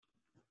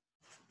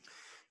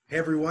Hey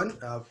everyone,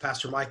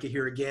 Pastor Micah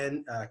here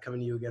again, coming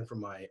to you again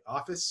from my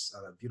office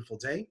on a beautiful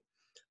day.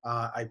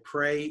 I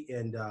pray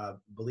and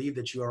believe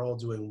that you are all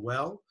doing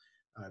well.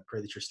 I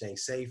pray that you're staying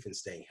safe and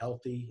staying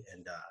healthy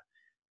and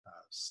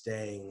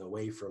staying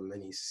away from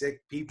any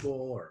sick people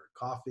or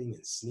coughing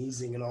and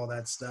sneezing and all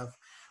that stuff.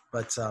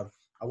 But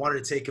I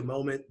wanted to take a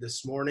moment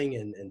this morning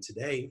and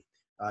today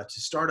to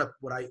start up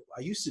what I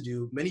used to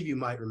do. Many of you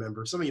might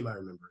remember, some of you might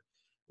remember,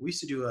 we used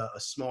to do a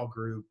small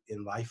group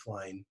in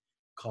Lifeline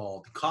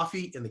called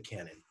Coffee in the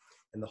Canon.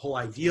 And the whole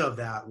idea of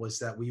that was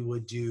that we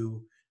would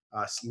do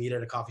meet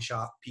at a coffee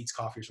shop, Pete's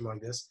Coffee or something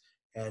like this,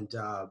 and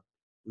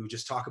we would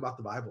just talk about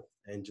the Bible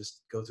and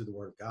just go through the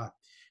Word of God.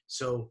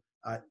 So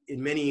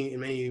in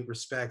many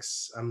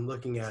respects, I'm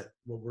looking at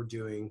what we're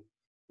doing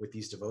with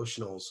these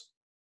devotionals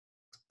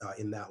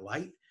in that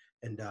light.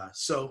 And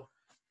so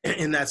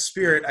in that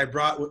spirit, I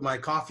brought with my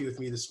coffee with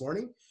me this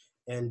morning,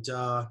 and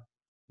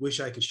wish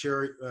I could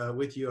share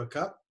with you a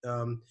cup.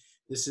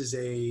 This is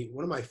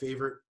one of my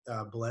favorite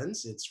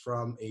blends. It's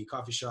from a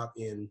coffee shop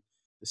in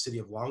the city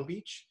of Long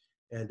Beach,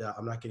 and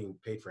I'm not getting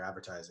paid for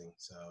advertising,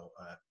 so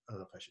I don't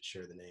know if I should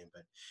share the name,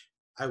 but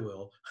I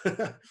will.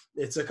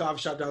 It's a coffee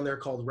shop down there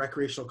called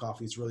Recreational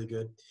Coffee. It's really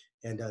good,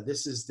 and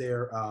this is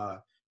their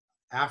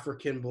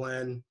African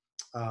blend.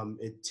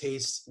 It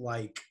tastes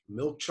like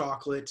milk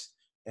chocolate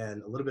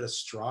and a little bit of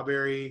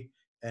strawberry,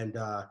 and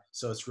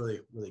so it's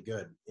really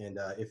good. And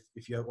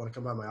if you want to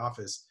come by my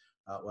office,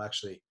 well,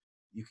 actually,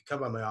 you can come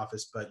by my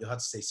office, but you'll have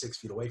to stay 6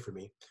 feet away from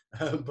me.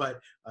 But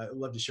I'd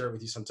love to share it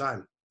with you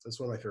sometime. It's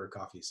one of my favorite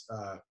coffees.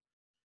 I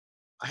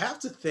have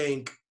to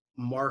thank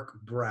Mark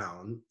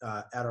Brown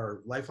at our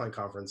Lifeline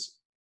conference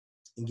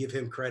and give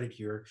him credit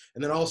here.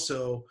 And then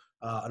also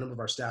a number of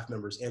our staff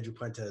members, Andrew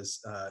Puentes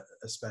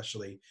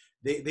especially.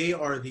 They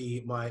are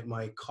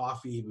my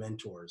coffee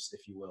mentors,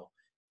 if you will.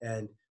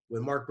 And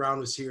when Mark Brown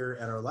was here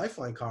at our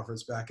Lifeline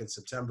conference back in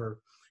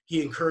September,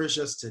 he encouraged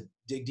us to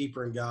dig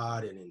deeper in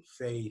God and in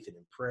faith and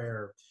in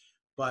prayer.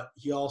 But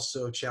he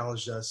also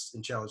challenged us,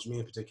 and challenged me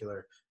in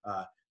particular,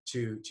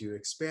 to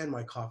expand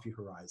my coffee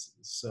horizons.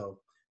 So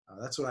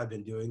that's what I've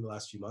been doing the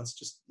last few months.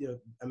 Just,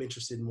 I'm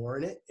interested more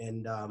in it,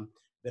 and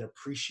been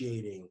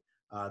appreciating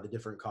the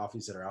different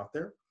coffees that are out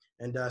there.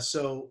 And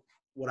so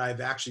what I've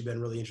actually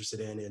been really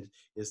interested in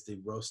is the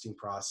roasting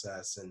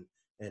process and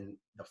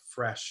the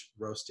fresh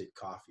roasted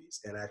coffees.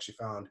 And I actually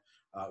found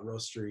a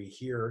roastery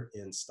here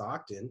in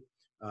Stockton,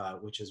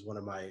 which is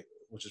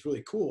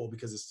really cool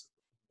because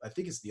I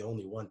think it's the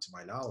only one to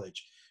my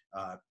knowledge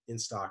in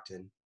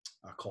Stockton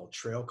called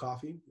Trail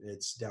Coffee.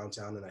 It's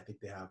downtown, and I think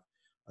they have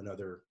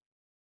another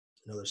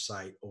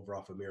site over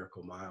off of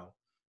Miracle Mile.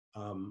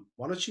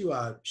 Why don't you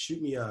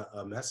shoot me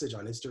a message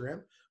on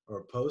Instagram or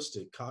a post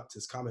to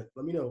comment.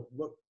 Let me know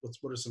what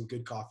are some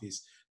good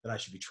coffees that I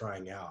should be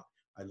trying out.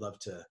 I'd love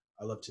to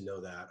know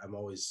that. I'm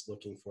always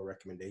looking for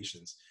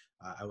recommendations.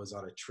 I was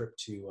on a trip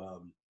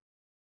to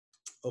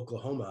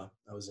Oklahoma.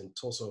 I was in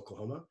Tulsa,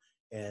 Oklahoma,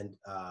 and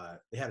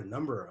they had a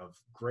number of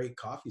great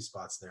coffee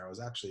spots there. I was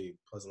actually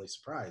pleasantly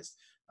surprised.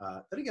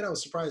 Then again, I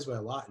was surprised by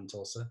a lot in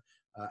Tulsa.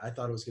 I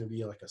thought it was going to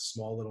be like a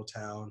small little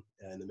town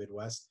in the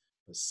Midwest,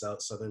 the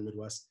southern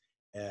Midwest,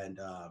 and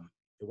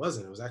it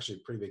wasn't. It was actually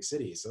a pretty big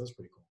city, so it was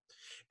pretty cool.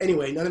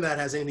 Anyway, none of that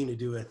has anything to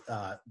do with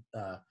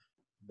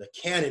the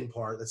canon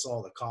part. That's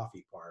all the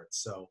coffee part.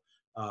 So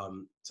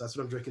that's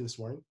what I'm drinking this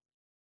morning.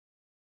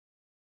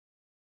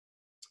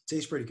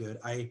 Tastes pretty good.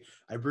 I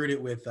brewed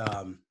it with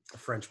a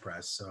French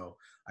press, so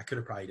I could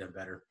have probably done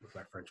better with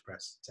my French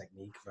press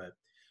technique, but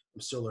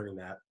I'm still learning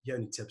that. If you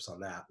have any tips on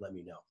that, let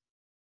me know.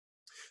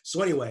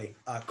 So anyway,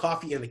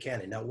 coffee in the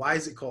canon. Now, why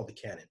is it called the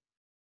canon?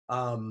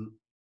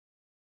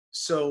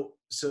 So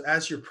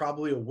as you're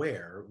probably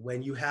aware,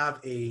 when you have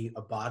a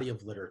body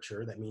of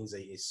literature, that means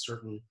a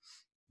certain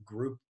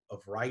group of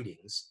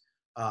writings.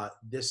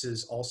 This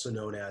is also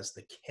known as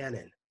the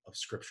canon of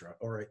Scripture,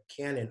 or a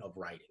canon of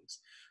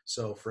writings.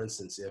 So, for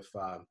instance, if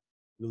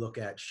we look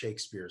at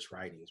Shakespeare's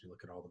writings, we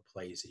look at all the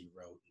plays that he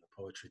wrote and the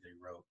poetry that he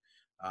wrote,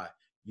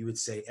 you would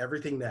say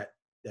everything that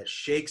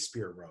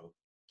Shakespeare wrote,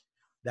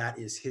 that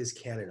is his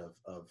canon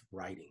of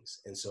writings.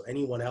 And so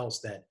anyone else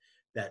that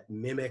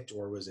mimicked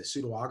or was a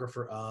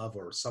pseudoographer of,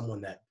 or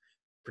someone that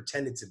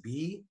pretended to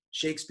be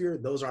Shakespeare,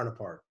 those aren't a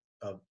part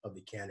of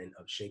the canon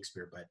of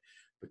Shakespeare, but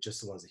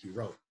just the ones that he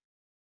wrote.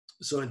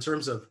 So in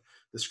terms of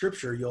the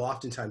Scripture, you'll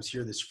oftentimes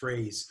hear this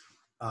phrase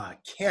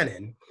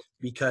canon,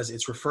 because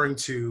it's referring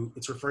to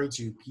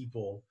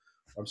people.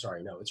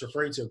 It's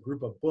referring to a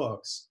group of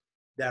books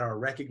that are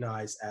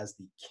recognized as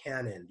the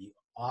canon, the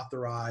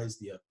authorized,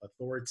 the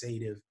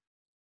authoritative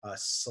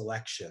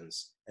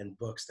selections and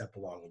books that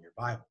belong in your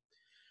Bible.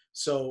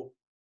 So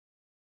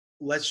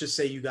let's just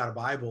say you got a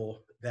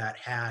Bible that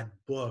had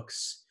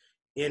books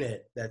in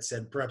it that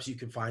said, perhaps you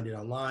can find it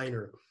online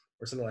or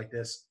something like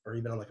this, or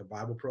even on like a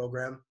Bible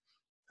program,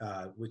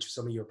 which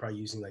some of you are probably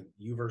using like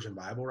YouVersion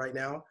Bible right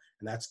now,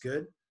 and that's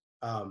good.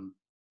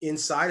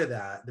 Inside of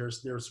that,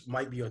 there's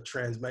might be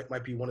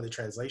one of the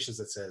translations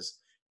that says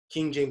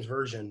King James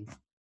Version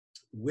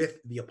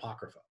with the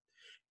Apocrypha.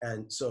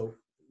 And so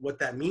what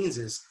that means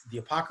is the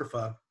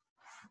Apocrypha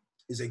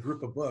is a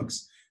group of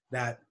books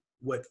that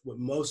what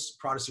most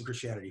Protestant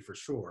Christianity for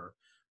sure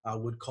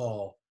would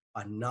call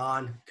a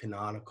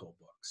non-canonical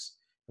books.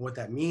 And what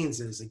that means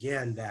is,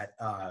 again, that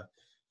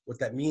what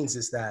that means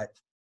is that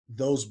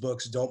those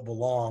books don't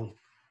belong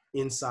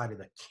inside of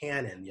the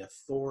canon, the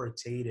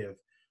authoritative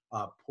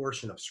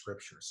portion of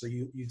Scripture. So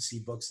you'd see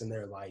books in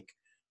there like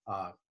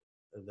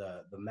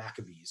the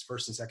Maccabees,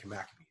 First and Second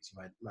Maccabees.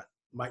 You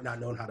might not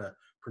know how to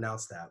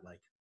pronounce that,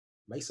 like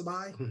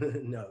Masabai,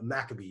 no,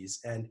 Maccabees,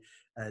 and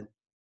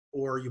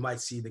or you might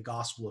see the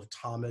Gospel of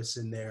Thomas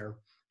in there,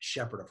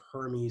 Shepherd of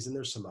Hermes, and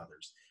there's some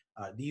others.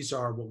 These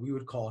are what we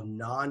would call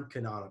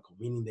non-canonical,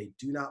 meaning they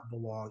do not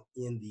belong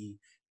in the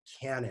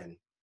canon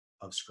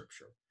of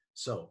Scripture.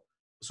 So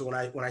when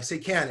I say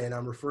canon,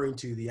 I'm referring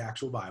to the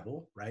actual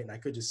Bible, right? And I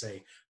could just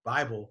say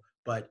Bible,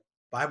 but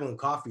Bible and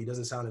coffee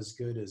doesn't sound as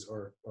good as,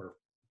 or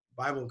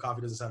Bible and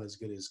coffee doesn't sound as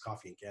good as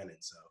coffee and canon.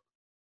 So,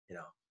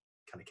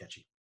 kind of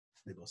catchy.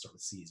 Maybe we'll start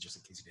with C's just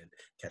in case you didn't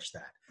catch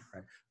that,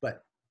 right?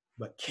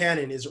 But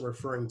canon isn't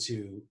referring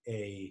to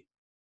a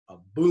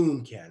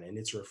boom canon.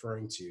 It's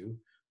referring to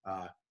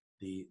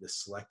the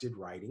selected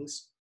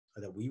writings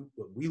that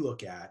we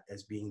look at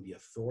as being the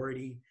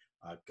authority,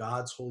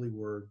 God's holy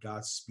word,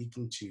 God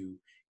speaking to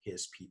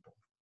his people.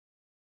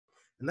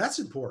 And that's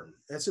important.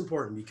 That's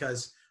important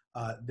because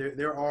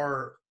there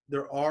are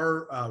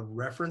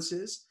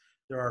references,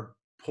 there are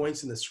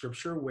points in the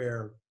Scripture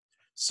where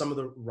some of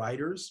the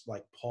writers,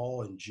 like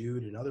Paul and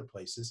Jude and other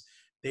places,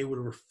 they would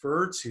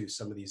refer to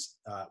some of these,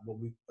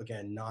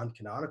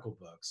 non-canonical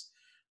books.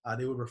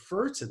 They would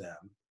refer to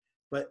them,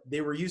 but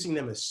they were using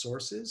them as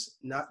sources,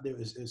 not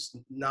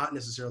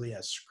necessarily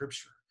as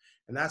Scripture.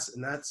 And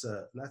that's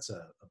a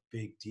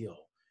big deal.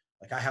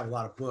 Like I have a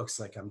lot of books,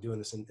 like I'm doing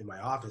this in my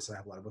office, and I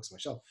have a lot of books on my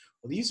shelf.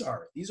 Well, these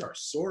are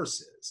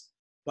sources,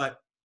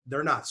 but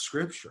they're not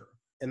Scripture.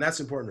 And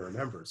that's important to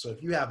remember. So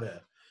if you have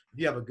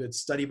a good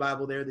study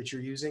Bible there that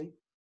you're using,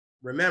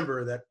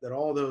 remember that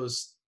all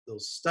those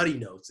study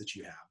notes that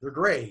you have, they're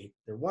great,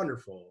 they're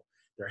wonderful,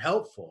 they're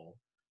helpful,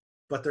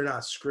 but they're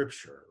not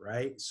Scripture,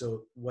 right?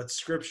 So what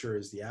Scripture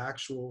is the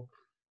actual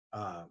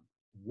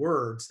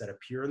words that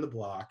appear in the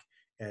block,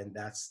 and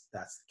that's the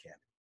canon.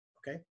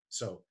 Okay,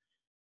 so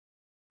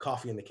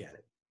coffee in the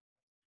canon,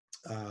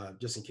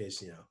 just in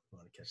case you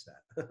want to catch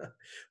that.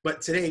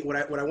 But today, what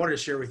I wanted to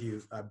share with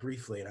you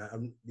briefly,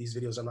 and these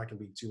videos I'm not going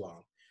to be too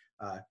long.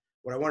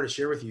 What I wanted to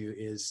share with you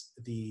is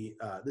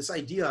this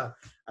idea.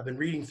 I've been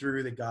reading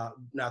through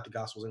not the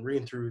Gospels, and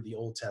reading through the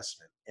Old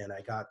Testament, and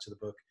I got to the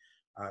book.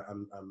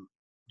 I'm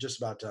just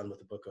about done with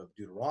the book of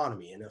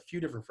Deuteronomy, and a few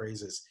different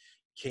phrases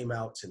came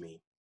out to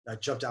me,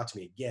 jumped out to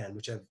me again,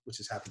 which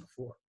has happened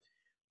before.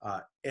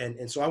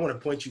 And so I want to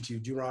point you to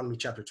Deuteronomy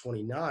chapter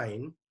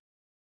 29.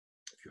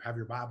 If you have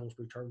your Bibles,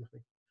 return with me.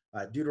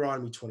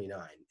 Deuteronomy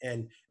 29.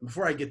 And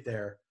before I get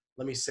there,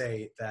 let me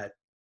say that,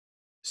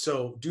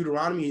 so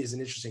Deuteronomy is an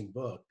interesting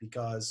book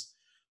because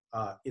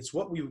it's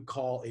what we would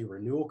call a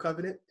renewal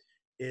covenant.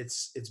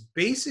 It's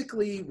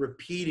basically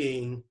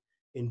repeating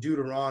in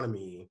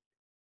Deuteronomy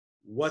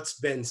what's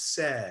been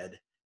said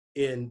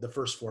in the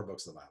first 4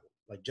 books of the Bible,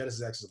 like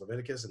Genesis, Exodus,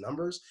 Leviticus, and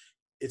Numbers.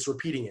 It's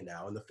repeating it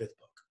now in the 5th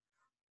book.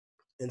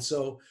 And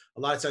so a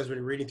lot of times when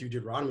you're reading through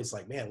Deuteronomy, it's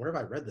like, man, where have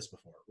I read this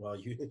before? Well,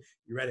 you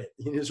read it.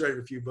 You just read it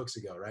a few books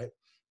ago, right?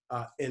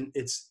 And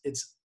it's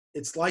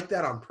like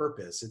that on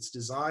purpose. It's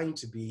designed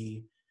to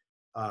be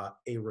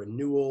a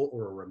renewal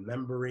or a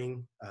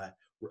remembering.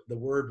 The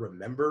word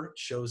remember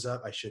shows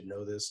up. I should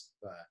know this.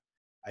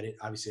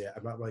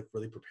 I'm not like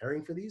really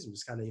preparing for these. I'm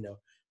just kind of,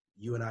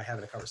 you and I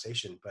having a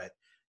conversation, but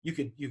you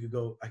could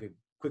go, I could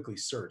quickly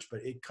search,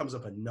 but it comes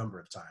up a number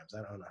of times.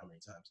 I don't know how many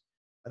times.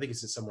 I think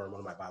it's somewhere in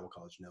one of my Bible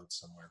college notes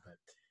somewhere, but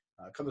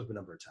it comes up a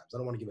number of times. I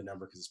don't want to give a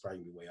number because it's probably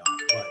going to be way off,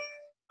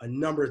 but a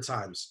number of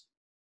times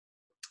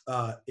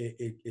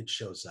it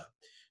shows up.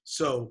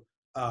 So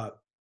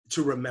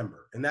to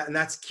remember, and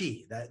that's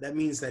key. That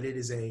means that it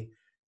is a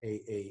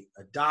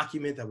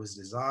document that was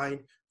designed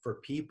for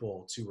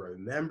people to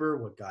remember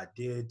what God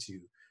did,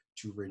 to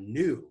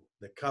renew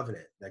the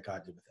covenant that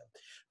God did with them.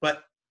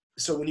 But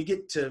so when you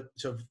get to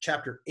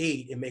chapter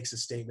 8, it makes a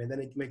statement,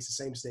 then it makes the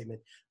same statement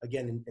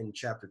again in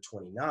chapter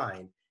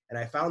 29. And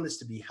I found this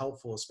to be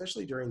helpful,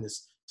 especially during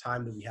this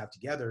time that we have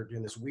together,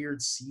 during this weird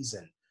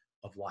season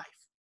of life.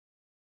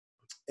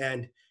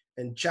 And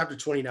in chapter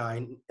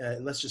 29,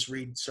 let's just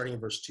read starting in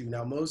verse 2.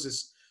 Now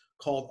Moses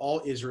called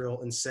all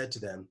Israel and said to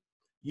them,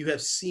 "You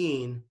have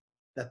seen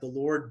that the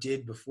Lord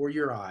did before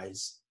your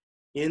eyes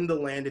in the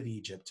land of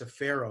Egypt to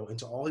Pharaoh and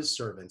to all his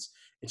servants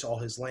and to all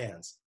his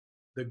lands,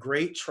 the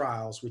great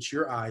trials which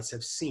your eyes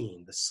have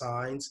seen, the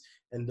signs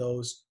and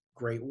those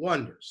great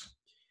wonders.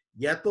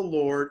 Yet the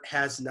Lord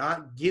has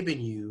not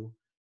given you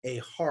a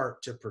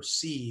heart to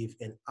perceive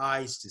and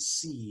eyes to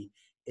see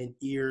and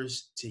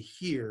ears to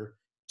hear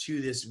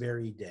to this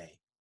very day."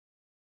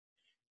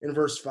 In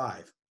verse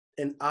 5,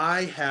 "And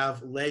I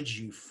have led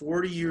you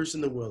 40 years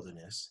in the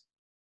wilderness.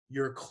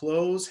 Your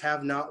clothes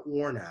have not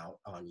worn out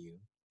on you,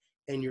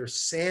 and your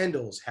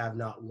sandals have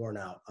not worn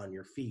out on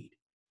your feet.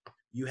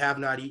 You have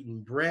not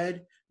eaten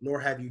bread, nor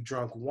have you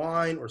drunk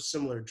wine or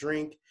similar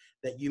drink,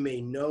 that you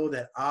may know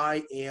that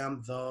I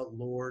am the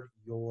Lord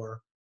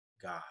your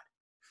God.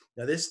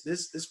 Now,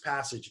 this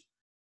passage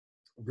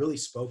really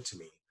spoke to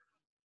me,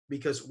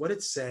 because what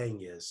it's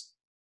saying is,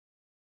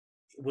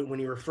 when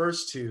he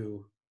refers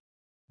to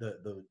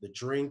the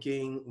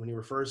drinking, when he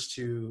refers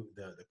to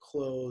the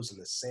clothes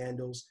and the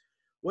sandals,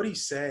 what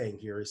he's saying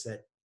here is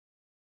that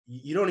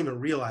you don't even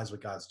realize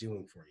what God's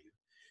doing for you.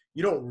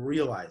 You don't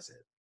realize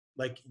it.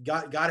 Like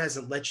God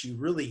hasn't let you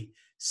really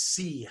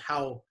see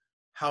how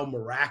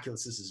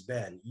miraculous this has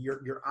been.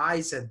 Your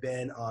eyes have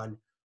been on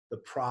the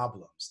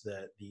problems,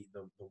 the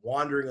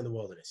wandering in the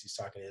wilderness. He's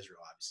talking to Israel,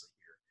 obviously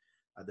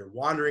here. They're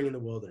wandering in the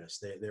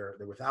wilderness. They're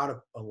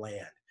without a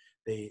land.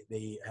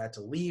 They had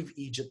to leave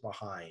Egypt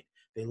behind.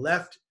 They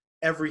left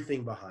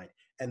everything behind,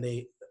 and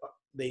they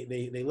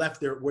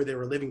left where they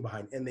were living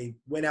behind, and they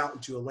went out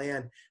into a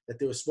land that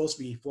they were supposed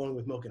to be flowing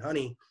with milk and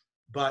honey.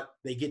 But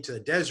they get to the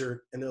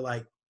desert, and they're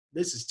like,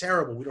 this is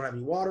terrible. We don't have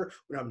any water.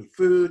 We don't have any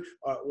food.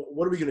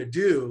 What are we going to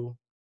do?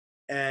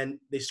 And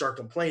they start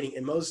complaining.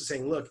 And Moses is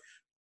saying, look,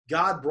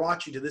 God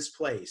brought you to this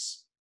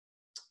place.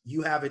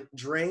 You haven't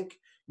drank.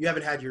 You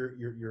haven't had your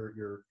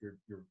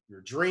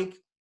drink.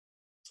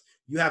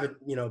 You haven't,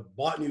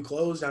 bought new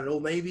clothes down at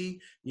Old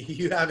Navy.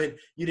 You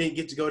didn't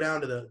get to go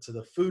down to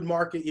the food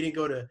market. You didn't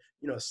go to,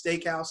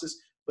 steakhouses,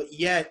 but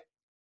yet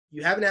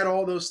you haven't had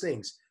all those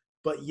things,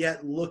 but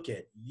yet look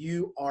at,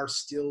 you are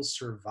still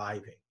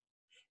surviving.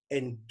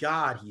 And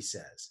God, he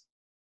says,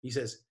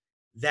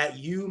 that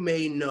you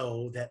may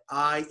know that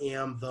I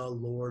am the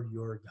Lord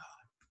your God.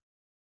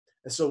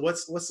 And so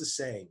what's the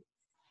saying?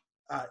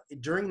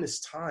 During this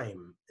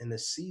time in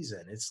this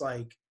season, it's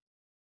like,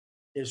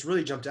 it's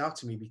really jumped out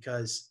to me,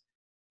 because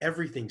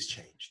everything's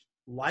changed.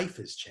 Life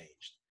has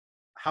changed.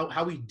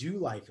 How we do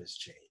life has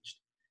changed.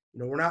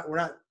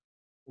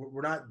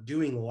 We're not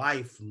doing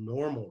life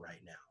normal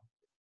right now.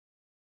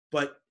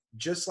 But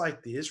just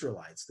like the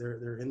Israelites,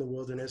 they're in the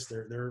wilderness.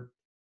 Their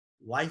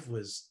life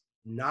was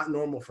not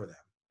normal for them.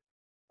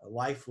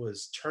 Life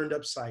was turned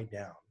upside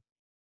down.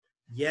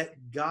 Yet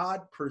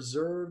God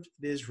preserved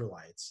the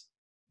Israelites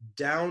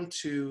down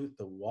to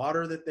the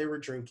water that they were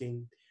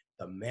drinking,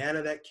 the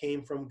manna that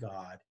came from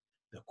God,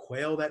 the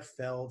quail that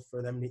fell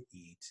for them to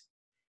eat,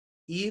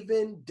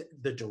 even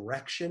the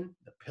direction,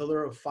 the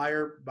pillar of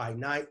fire by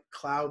night,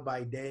 cloud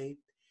by day,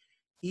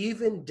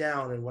 even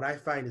down, and what I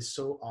find is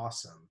so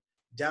awesome,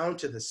 down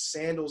to the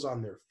sandals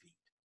on their feet.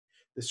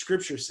 The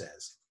scripture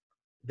says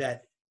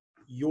that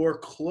your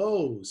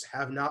clothes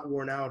have not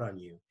worn out on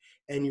you,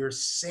 and your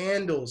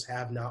sandals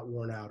have not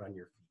worn out on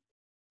your feet.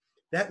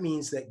 That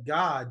means that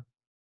God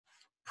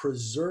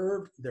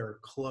preserved their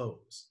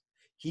clothes.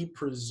 He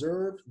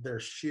preserved their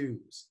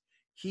shoes.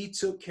 He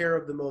took care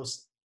of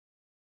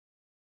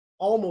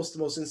almost the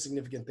most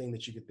insignificant thing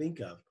that you could think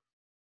of,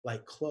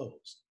 like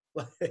clothes.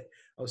 I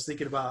was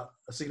thinking about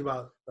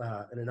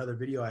in another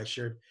video I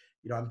shared,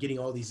 I'm getting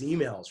all these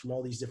emails from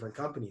all these different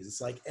companies. It's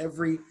like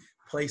every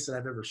place that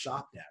I've ever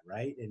shopped at,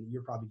 right? And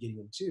you're probably getting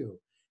them too.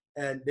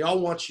 And they all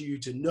want you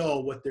to know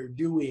what they're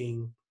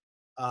doing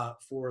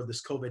for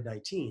this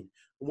COVID-19.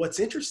 What's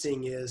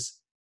interesting is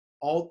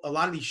a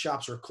lot of these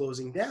shops are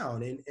closing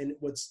down. And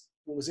what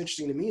was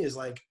interesting to me is,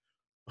 like,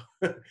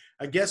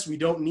 I guess we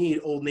don't need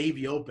Old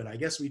Navy open. I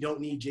guess we don't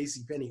need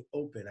JCPenney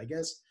open. I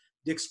guess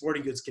Dick's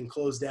Sporting Goods can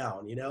close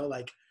down,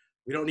 like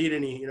we don't need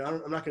any,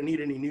 I'm not going to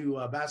need any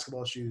new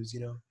basketball shoes,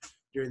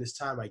 during this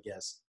time, I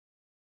guess.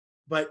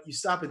 But you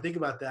stop and think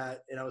about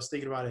that. And I was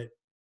thinking about it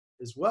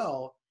as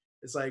well.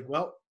 It's like,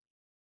 well,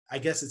 I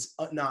guess it's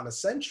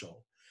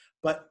non-essential.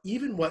 But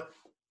even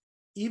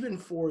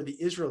for the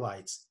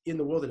Israelites in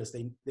the wilderness,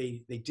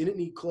 they didn't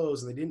need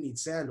clothes and they didn't need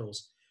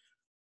sandals,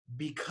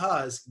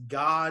 because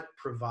God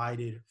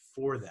provided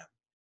for them.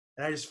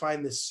 And I just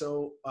find this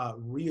so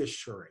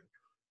reassuring,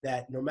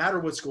 that no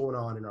matter what's going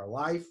on in our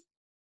life,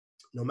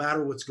 no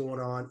matter what's going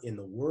on in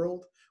the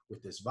world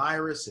with this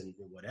virus and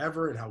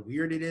whatever, and how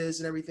weird it is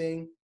and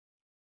everything,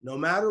 no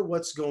matter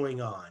what's going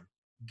on,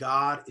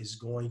 God is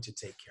going to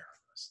take care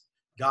of us.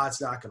 God's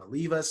not going to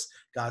leave us.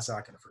 God's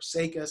not going to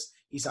forsake us.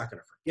 He's not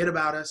going to forget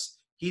about us.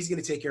 He's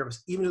going to take care of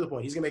us, even to the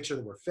point he's going to make sure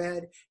that we're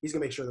fed. He's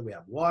going to make sure that we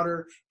have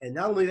water. And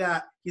not only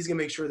that, he's going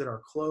to make sure that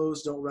our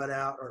clothes don't run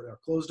out or our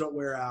clothes don't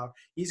wear out.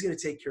 He's going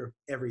to take care of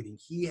everything.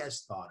 He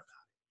has thought about it.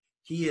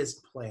 He has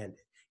planned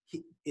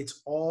it.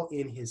 It's all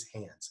in his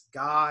hands.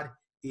 God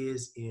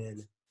is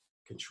in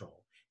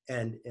control.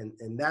 And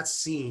that's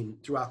seen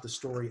throughout the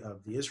story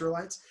of the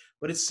Israelites,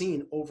 but it's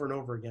seen over and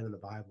over again in the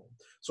Bible.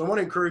 So I want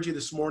to encourage you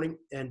this morning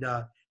and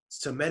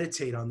to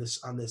meditate on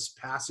this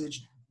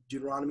passage,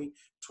 Deuteronomy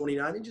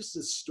 29, and just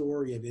the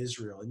story of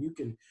Israel.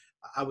 And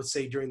I would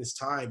say during this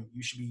time,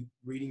 you should be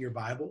reading your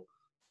Bible,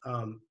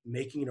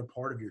 making it a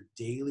part of your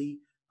daily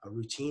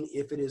routine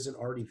if it isn't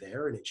already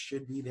there, and it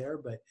should be there.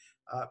 But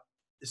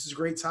this is a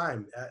great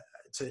time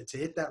to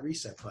hit that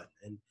reset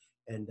button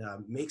and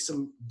make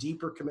some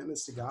deeper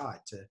commitments to God,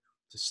 to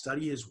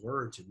study his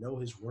word, to know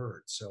his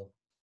word. So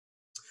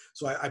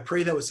So I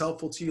pray that was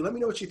helpful to you. Let me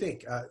know what you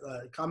think.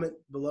 Comment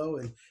below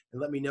and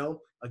let me know.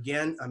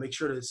 Again, make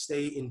sure to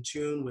stay in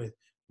tune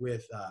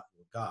with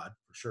God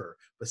for sure,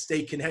 but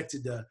stay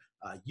connected to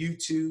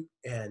YouTube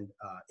and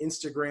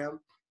Instagram.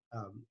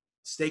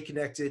 Stay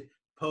connected.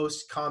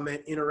 Post,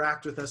 comment,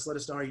 interact with us. Let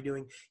us know how you're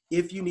doing.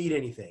 If you need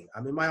anything,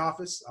 I'm in my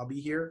office. I'll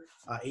be here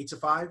 8 to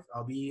 5.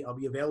 I'll be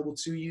available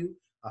to you.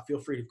 Feel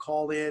free to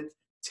call in,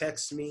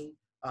 text me,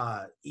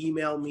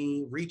 email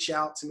me, reach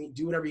out to me.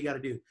 Do whatever you got to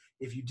do.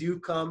 If you do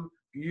come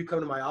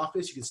to my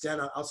office, you can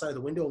stand outside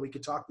the window and we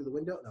can talk through the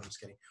window. No, I'm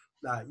just kidding.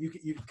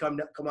 You can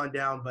come on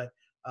down, but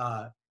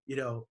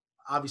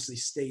obviously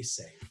stay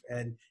safe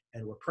and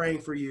we're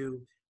praying for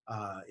you.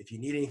 If you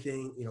need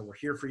anything, we're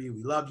here for you.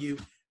 We love you.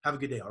 Have a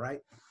good day. All right.